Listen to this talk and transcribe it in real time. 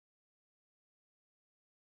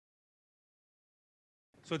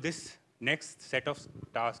So this next set of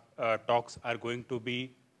talks are going to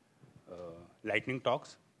be lightning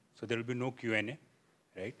talks. So there will be no Q&A,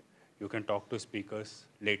 right? You can talk to speakers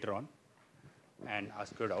later on and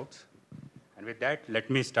ask your doubts. And with that, let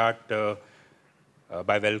me start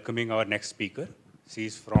by welcoming our next speaker.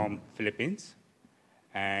 She's from Philippines,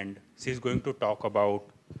 and she's going to talk about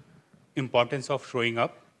importance of showing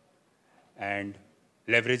up and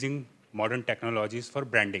leveraging modern technologies for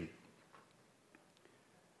branding.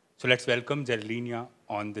 So let's welcome Gerlinia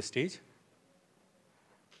on the stage.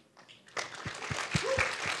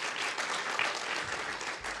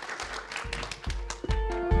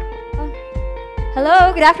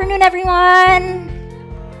 Hello, good afternoon, everyone.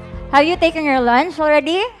 Have you taken your lunch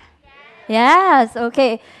already? Yes,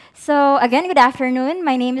 okay. So again, good afternoon.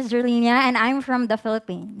 My name is Gerlinia, and I'm from the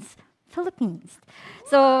Philippines.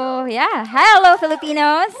 So yeah, hello,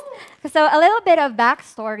 Filipinos. So a little bit of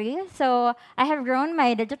backstory. So I have grown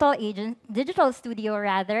my digital studio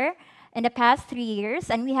rather, in the past 3 years,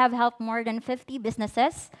 and we have helped more than 50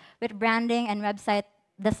 businesses with branding and website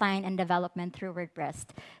design and development through WordPress.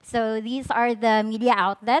 So these are the media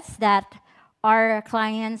outlets that our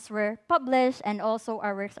clients were published, and also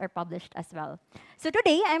our works are published as well. So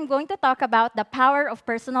today, I'm going to talk about the power of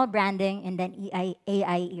personal branding in the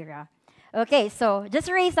AI era. Okay, so just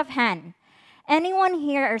a raise of hand. Anyone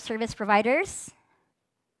here are service providers?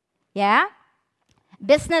 Yeah?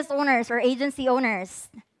 Business owners or agency owners?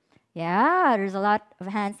 Yeah, there's a lot of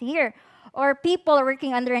hands here. Or people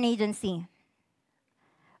working under an agency?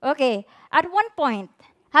 Okay, at one point,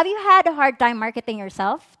 have you had a hard time marketing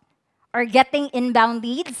yourself? Or getting inbound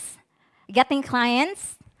leads? Getting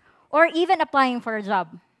clients? Or even applying for a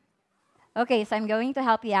job? Okay, so I'm going to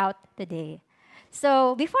help you out today.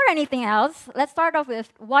 So before anything else, let's start off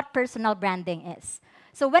with what personal branding is.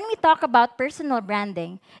 So when we talk about personal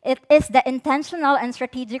branding, it is the intentional and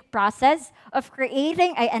strategic process of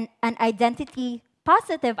creating an identity,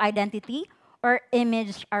 positive identity, or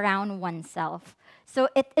image around oneself. So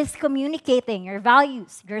it is communicating your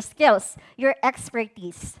values, your skills, your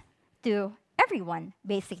expertise to everyone,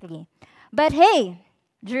 basically. But hey,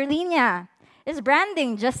 Gerlinia, is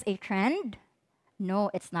branding just a trend?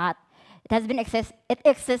 No, it's not. It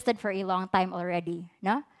existed for a long time already,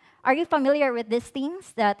 no? Are you familiar with these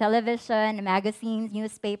things? The television, magazines,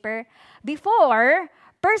 newspaper? Before,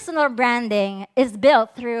 personal branding is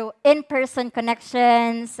built through in-person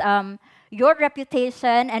connections, your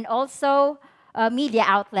reputation, and also media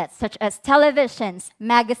outlets such as televisions,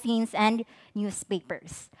 magazines, and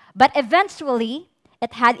newspapers. But eventually,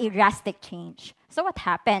 it had a drastic change. So what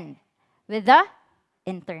happened with the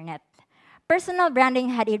internet? Personal branding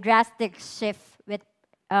had a drastic shift with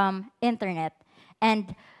internet.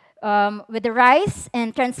 And with the rise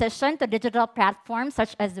and transition to digital platforms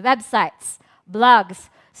such as websites, blogs,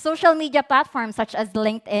 social media platforms such as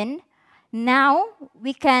LinkedIn, now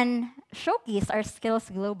we can showcase our skills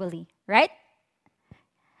globally, right?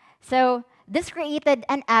 So this created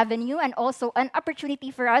an avenue and also an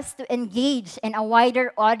opportunity for us to engage in a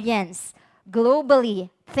wider audience globally,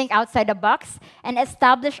 think outside the box, and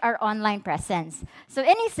establish our online presence. So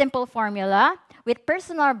in a simple formula, with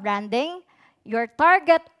personal branding, your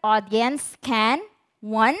target audience can,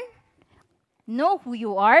 1, know who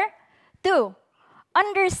you are, 2,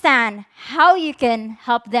 understand how you can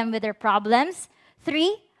help them with their problems,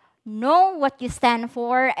 3, know what you stand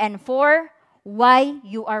for, and 4, why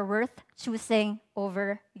you are worth choosing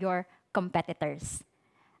over your competitors.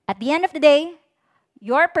 At the end of the day,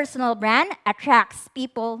 your personal brand attracts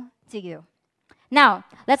people to you. Now,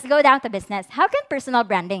 let's go down to business. How can personal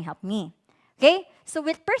branding help me? Okay, so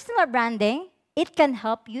with personal branding, it can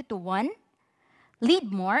help you to 1,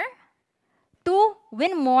 lead more, 2,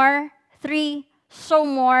 win more, 3, show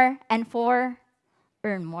more, and 4,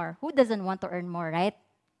 earn more. Who doesn't want to earn more, right?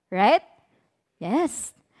 Right?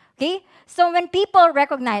 Yes. Okay, so when people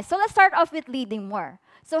recognize, so let's start off with leading more.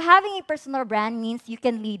 So having a personal brand means you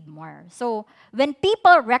can lead more. So when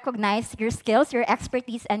people recognize your skills, your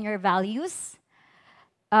expertise, and your values,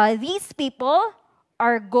 these people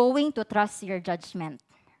are going to trust your judgment.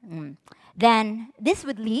 Then this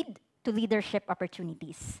would lead to leadership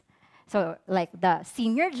opportunities. So like the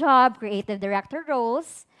senior job, creative director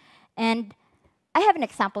roles. And I have an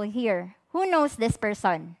example here. Who knows this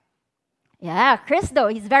person? Yeah, Chris Do,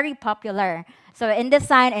 he's very popular. So in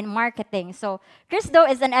design and marketing. So Chris Do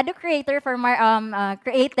is an educator for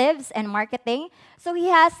creatives and marketing. So he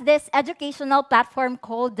has this educational platform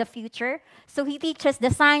called The Future. So he teaches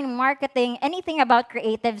design, marketing, anything about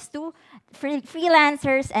creatives to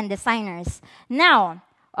freelancers and designers. Now,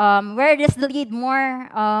 where does the lead more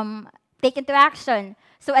take into action?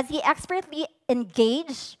 So as he expertly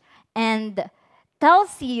engaged and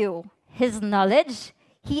tells you his knowledge,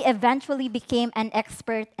 he eventually became an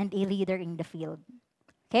expert and a leader in the field.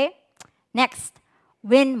 Okay? Next,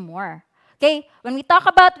 win more. Okay? When we talk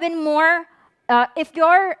about win more, if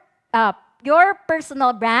your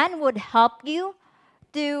personal brand would help you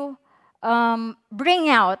to bring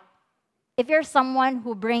out, if you're someone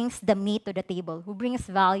who brings the meat to the table, who brings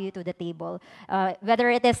value to the table, whether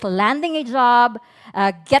it is landing a job,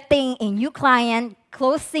 getting a new client,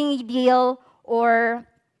 closing a deal, or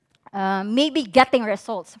maybe getting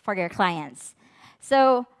results for your clients.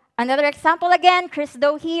 So another example again, Chris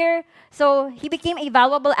Doe here. So he became a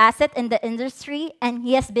valuable asset in the industry, and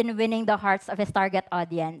he has been winning the hearts of his target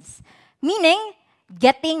audience, meaning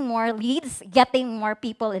getting more leads, getting more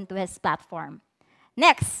people into his platform.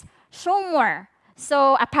 Next, show more.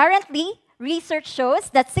 So apparently, research shows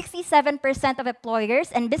that 67% of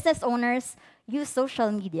employers and business owners use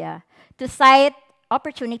social media to cite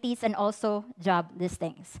opportunities and also job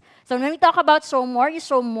listings. So when we talk about show more, you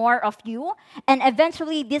show more of you, and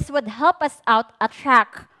eventually this would help us out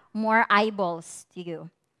attract more eyeballs to you.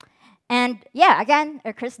 And yeah, again,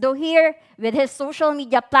 Chris Doe here with his social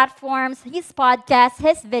media platforms, his podcasts,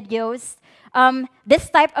 his videos. This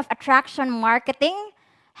type of attraction marketing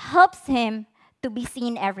helps him to be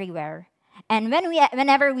seen everywhere. And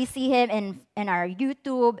whenever we see him in our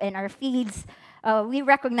YouTube, in our feeds, we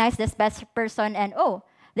recognize this best person and, oh,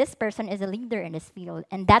 this person is a leader in this field.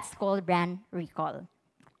 And that's called brand recall.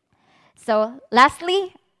 So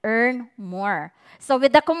lastly, earn more. So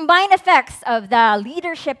with the combined effects of the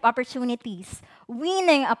leadership opportunities,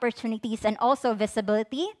 winning opportunities, and also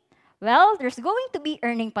visibility, well, there's going to be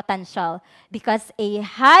earning potential because a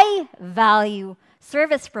high-value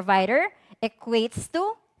service provider equates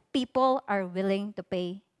to people are willing to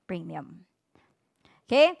pay premium.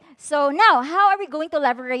 Okay, so now, how are we going to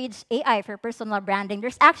leverage AI for personal branding?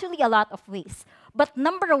 There's actually a lot of ways. But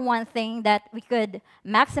number one thing that we could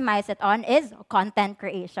maximize it on is content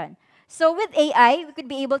creation. So with AI, we could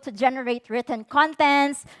be able to generate written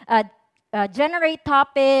contents, generate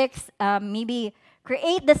topics, maybe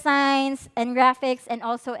create designs and graphics, and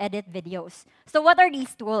also edit videos. So what are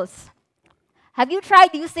these tools? Have you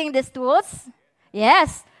tried using these tools?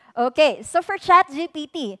 Yes. Okay, so for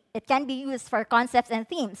ChatGPT, it can be used for concepts and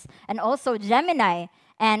themes, and also Gemini,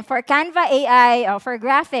 and for Canva AI, for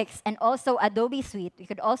graphics, and also Adobe Suite, you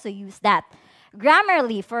could also use that.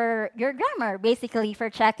 Grammarly for your grammar, basically for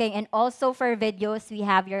checking, and also for videos, we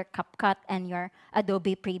have your CapCut and your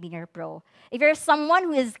Adobe Premiere Pro. If you're someone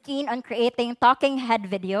who is keen on creating talking head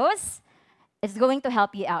videos, it's going to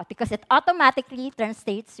help you out because it automatically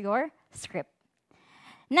translates your script.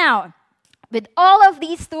 Now, with all of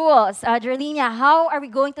these tools, Jerlina, how are we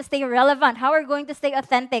going to stay relevant? How are we going to stay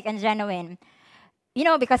authentic and genuine? You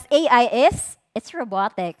know, because AI it's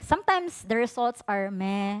robotic. Sometimes the results are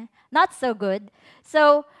meh, not so good.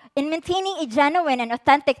 So in maintaining a genuine and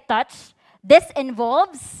authentic touch, this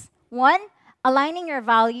involves, one, aligning your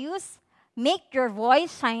values, make your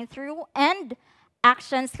voice shine through, and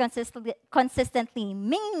actions consistently,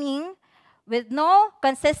 meaning with no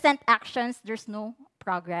consistent actions, there's no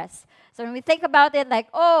progress. So when we think about it like,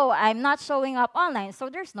 oh, I'm not showing up online, so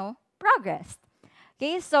there's no progress.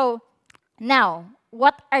 Okay, so now,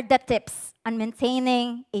 what are the tips on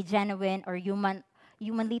maintaining a genuine or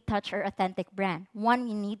humanly touched or authentic brand? One,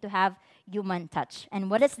 you need to have human touch. And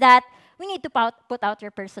what is that? We need to put out your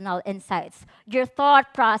personal insights, your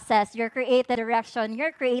thought process, your creative direction,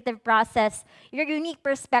 your creative process, your unique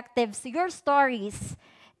perspectives, your stories,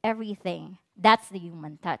 everything. That's the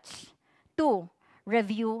human touch. Two,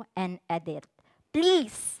 review and edit.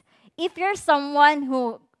 Please, if you're someone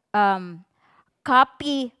who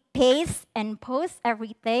copy, paste, and post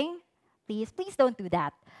everything, please don't do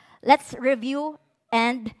that. Let's review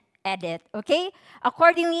and edit, okay?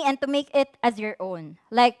 Accordingly, and to make it as your own.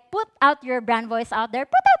 Like, put out your brand voice out there,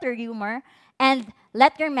 put out your humor, and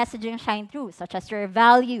let your messaging shine through, such as your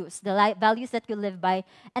values, the values that you live by,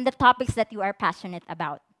 and the topics that you are passionate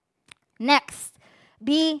about. Next,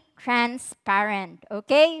 be transparent,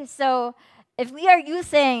 okay? So if we are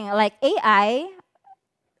using like AI,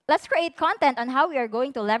 let's create content on how we are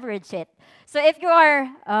going to leverage it. So if you are,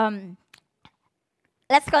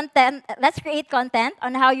 let's create content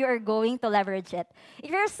on how you are going to leverage it.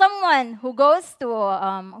 If you're someone who goes to,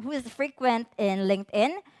 who is frequent in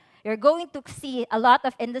LinkedIn, you're going to see a lot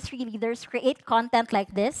of industry leaders create content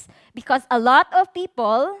like this because a lot of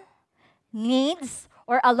people needs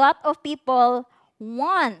or a lot of people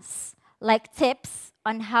wants like tips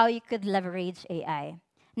on how you could leverage AI.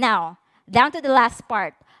 Now, down to the last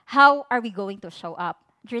part. How are we going to show up?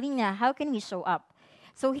 Jerlina, how can we show up?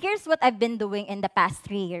 So here's what I've been doing in the past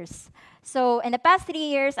 3 years. So in the past 3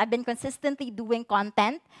 years, I've been consistently doing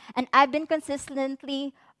content, and I've been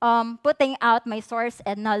consistently putting out my source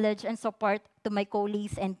and knowledge and support to my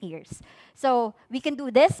colleagues and peers. So we can do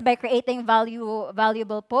this by creating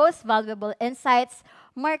valuable posts, valuable insights,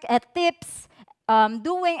 market tips,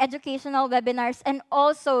 doing educational webinars, and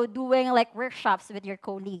also doing like workshops with your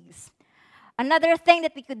colleagues. Another thing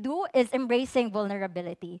that we could do is embracing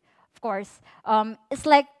vulnerability. Of course, it's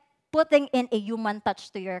like putting in a human touch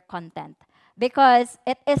to your content because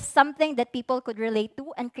it is something that people could relate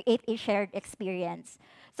to and create a shared experience.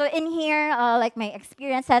 So in here, like my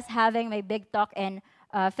experiences having my big talk in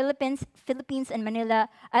Philippines and Manila,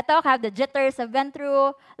 I talk how the jitters I've went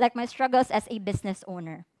through, like my struggles as a business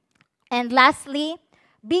owner. And lastly,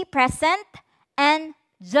 be present and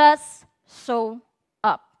just show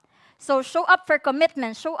up. So show up for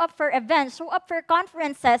commitment, show up for events, show up for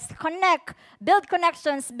conferences, connect, build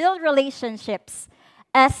connections, build relationships,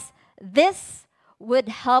 as this would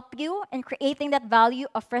help you in creating that value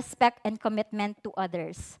of respect and commitment to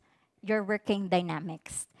others, your working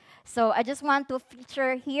dynamics. So I just want to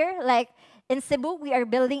feature here, like in Cebu, we are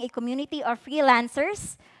building a community of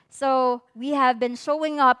freelancers. So we have been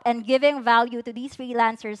showing up and giving value to these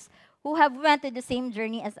freelancers who have went through the same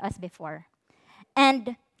journey as us before.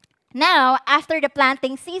 And now, after the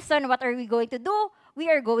planting season, what are we going to do? We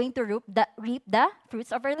are going to reap the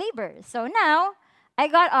fruits of our labor. So now, I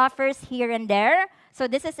got offers here and there. So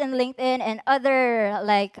this is in LinkedIn and other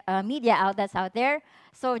like media outlets out there.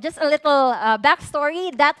 So just a little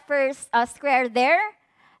backstory. That first square there,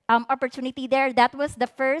 opportunity there, that was the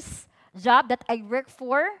first job that I worked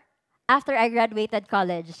for after I graduated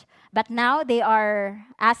college. But now they are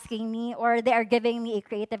asking me, or they are giving me a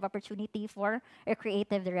creative opportunity for a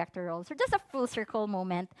creative director role. So just a full circle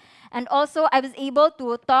moment. And also, I was able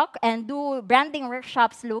to talk and do branding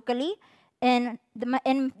workshops locally in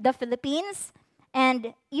the Philippines,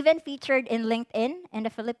 and even featured in LinkedIn in the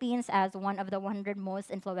Philippines as one of the 100 most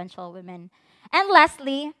influential women. And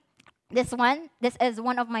lastly, this is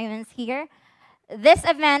one of my wins here. This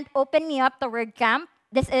event opened me up to WordCamp.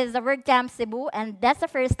 This is the WordCamp Cebu, and that's the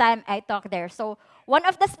first time I talk there. So one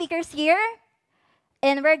of the speakers here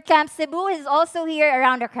in WordCamp Cebu is also here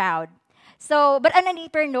around the crowd. So, but on a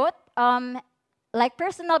deeper note, like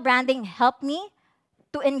personal branding helped me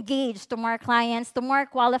to engage to more clients, to more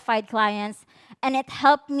qualified clients, and it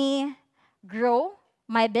helped me grow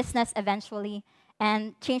my business eventually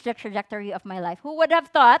and change the trajectory of my life. Who would have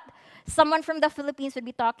thought someone from the Philippines would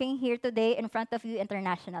be talking here today in front of you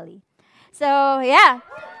internationally? So, yeah.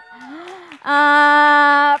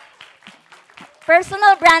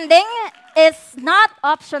 Personal branding is not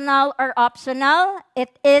optional or optional. It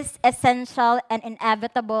is essential and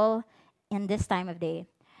inevitable in this time of day.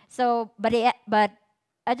 So, but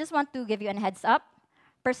I just want to give you a heads up.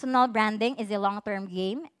 Personal branding is a long-term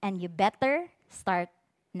game, and you better start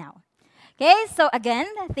now. Okay, so again,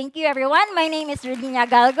 thank you everyone. My name is Rodina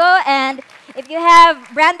Galgo, and if you have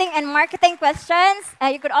branding and marketing questions,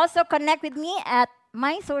 you could also connect with me at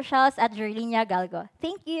my socials at Rodina Galgo.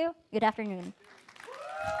 Thank you. Good afternoon.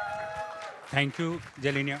 Thank you,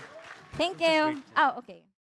 Jelinia. Thank you. Oh, okay.